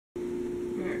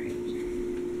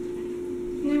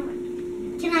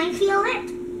Can I feel it?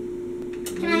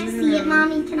 Can I see it,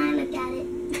 Mommy? Can I look at it?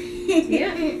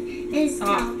 Yeah. It's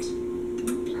soft.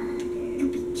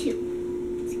 Goopy too.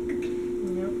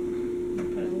 Yep.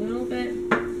 I'll put a little bit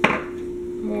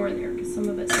more in there because some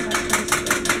of it's stuck.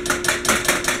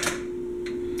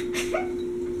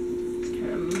 Just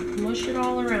kind of mush it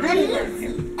all around.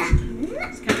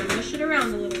 Just kind of mush it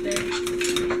around a little bit.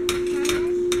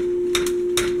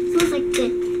 Smells like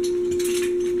good.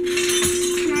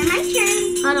 Now my turn.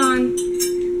 Hold on.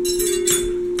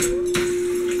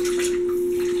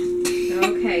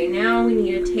 Okay, now we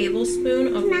need a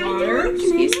tablespoon of water.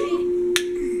 Excuse me.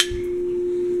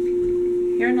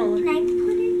 Here, Nola. Can I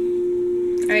put it?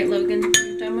 All right, Logan,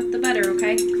 you're done with the butter,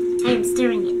 okay? I am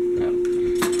stirring it.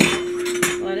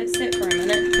 Oh. Let it sit for a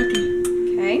minute. Okay.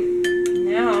 Okay.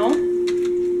 Now.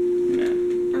 Okay.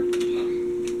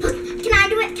 Can I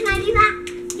do it? Can I do that?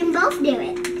 We can both do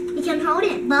it. We can hold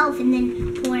it both and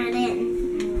then pour it in.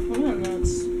 Hold on,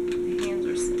 that's. My hands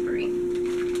are slippery.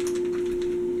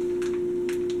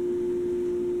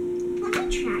 Let me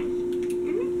try. I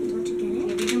might be able to get it.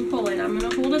 Maybe you can pull it. I'm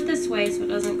gonna hold it this way so it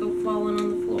doesn't go falling on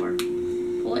the floor.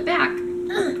 Pull it back.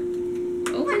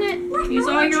 Open it. Use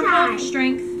all your heart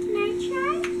strength. Can I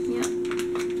try? Yep.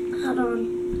 Hold on.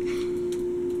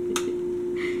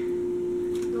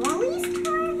 Lolly's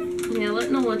turn. Yeah,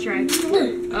 let Nola try.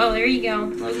 Oh, there you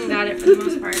go. Logan got it for the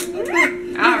most part.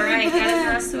 Alright, got it the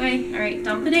rest of the way. Alright,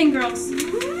 dump it in, girls.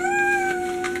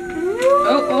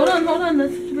 Oh, hold on. The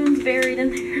spoon's buried in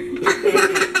there.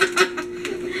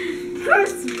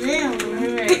 First will.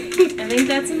 Alright, I think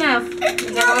that's enough.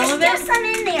 Is that all of There's it? some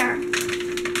in there.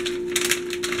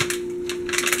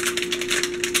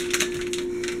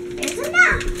 There's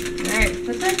enough. Alright,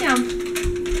 put that down.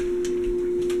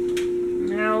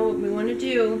 Now what we want to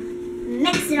do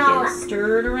Mix it all is up.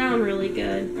 stir it around really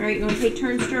good. Alright, you want to take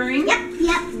turns stirring? Yep.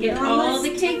 Get all the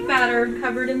cake batter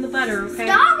covered in the butter, okay?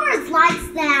 Star Wars likes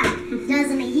that,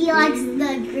 doesn't he? He likes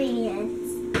the ingredients.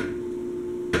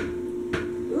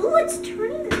 Ooh, it's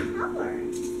turning the color.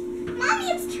 Mommy,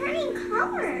 it's turning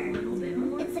color. A little bit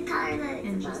more. It's the color that it's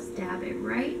And supposed just to. dab it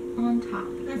right on top.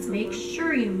 That's Make cool.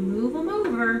 sure you move them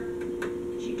over,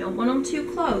 because you don't want them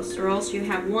too close, or else you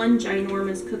have one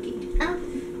ginormous cookie. Oh,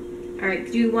 All right,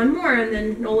 do one more, and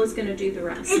then Nola's gonna do the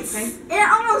rest. Okay? it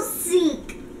almost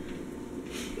sink.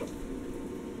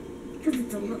 Because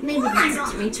it's a little. Maybe that's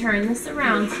Let me turn this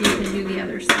around so you can do the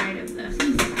other side of the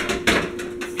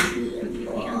cookie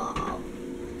pan.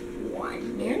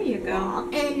 One. There you go.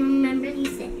 And remember, you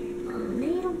said a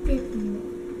little bit more.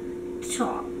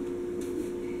 Top.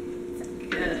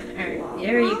 Good. All right,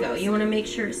 there you go. You want to make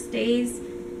sure it stays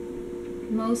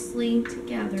mostly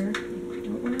together. You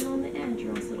don't want it on the edge,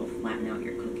 or else it'll flatten out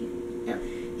your cookie.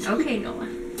 Okay, Nola.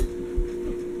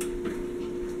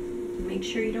 Make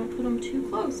sure you don't put them too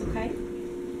close, okay?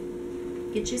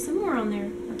 Get you some more on there.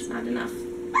 That's not enough.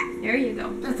 There you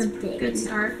go. That's a big good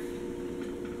start.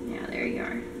 Yeah, there you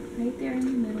are. Right there in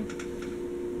the middle.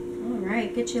 All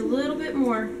right, get you a little bit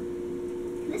more.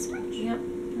 This much? Yep,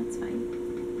 that's fine.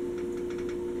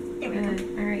 There we go. Good.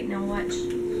 All right, now watch.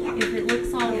 Yeah. If it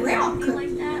looks all Little rocky cookie.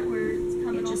 like that, where it's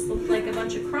coming, it just looks like a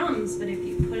bunch of crumbs. But if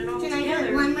you put it all Can I do together,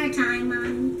 it one more time,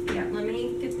 Mommy? yeah. Let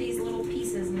me get these little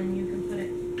pieces, and then you can put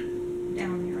it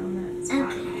down there on that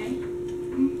spot. Okay.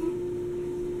 Okay.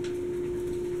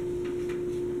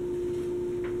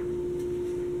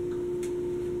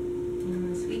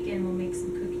 And this weekend we'll make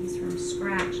some cookies from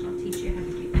scratch, and I'll teach you how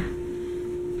to do that.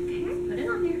 Okay. Put it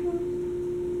on there.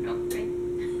 Oh,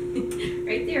 right.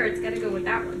 Right there. It's got to go with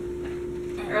that one.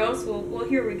 Or else well,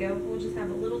 here we go. We'll just have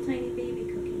a little tiny baby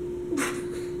cookie.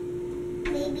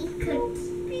 Baby cookie.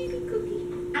 Baby cookie.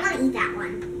 I want to eat that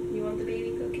one. You want the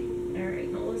baby cookie? All right,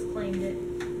 Nola's claimed it.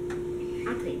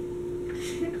 I'll take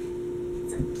it.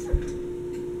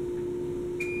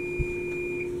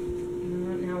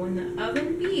 Now, when the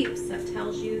oven beeps, that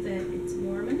tells you that it's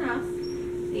warm enough.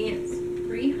 See, it's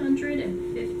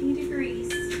 350 degrees.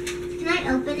 Can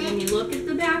I open And it? you look at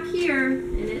the back here,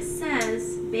 and it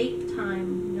says bake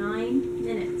time 9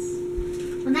 minutes.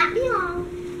 Will that be long?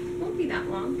 Won't be that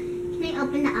long. Can I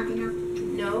open the oven up?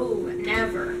 No,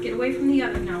 never. Get away from the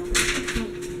oven now.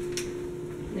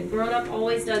 The grown-up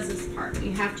always does this part.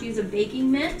 You have to use a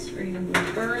baking mitt, or you're going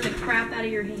to burn the crap out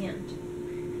of your hand.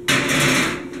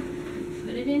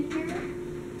 Put it in here.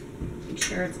 Make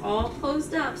sure it's all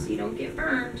closed up so you don't get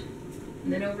burned.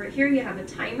 And then over here you have a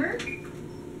timer.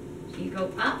 So you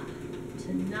go up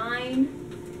to 9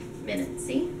 minutes.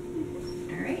 See?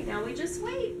 All right, now we just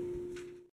wait.